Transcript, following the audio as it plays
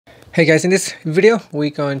Hey guys, in this video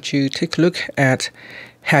we're going to take a look at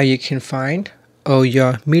how you can find all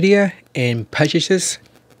your media and purchase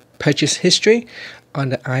history on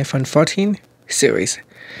the iPhone 14 series.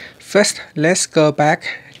 First, let's go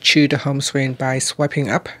back to the home screen by swiping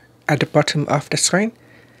up at the bottom of the screen.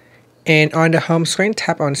 And on the home screen,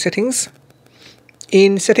 tap on Settings.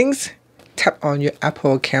 In Settings, tap on your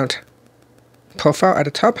Apple account profile at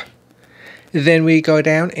the top. Then we go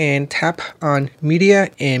down and tap on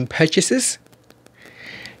Media and Purchases.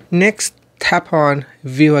 Next, tap on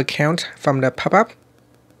View Account from the pop-up.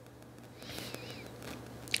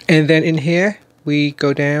 And then in here, we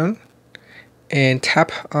go down and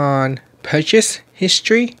tap on Purchase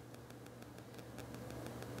History.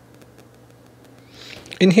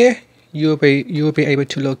 In here, you'll be able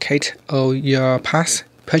to locate all your past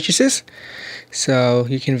purchases. So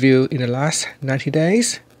you can view in the last 90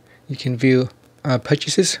 days. You can view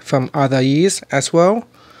purchases from other years as well.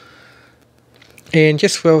 And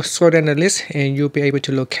just scroll down the list and you'll be able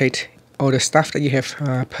to locate all the stuff that you have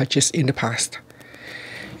purchased in the past.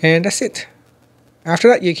 And that's it. After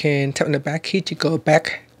that, you can tap on the back key to go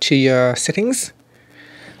back to your settings,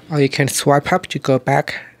 or you can swipe up to go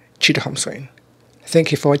back to the home screen.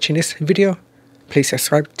 Thank you for watching this video. Please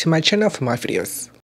subscribe to my channel for more videos.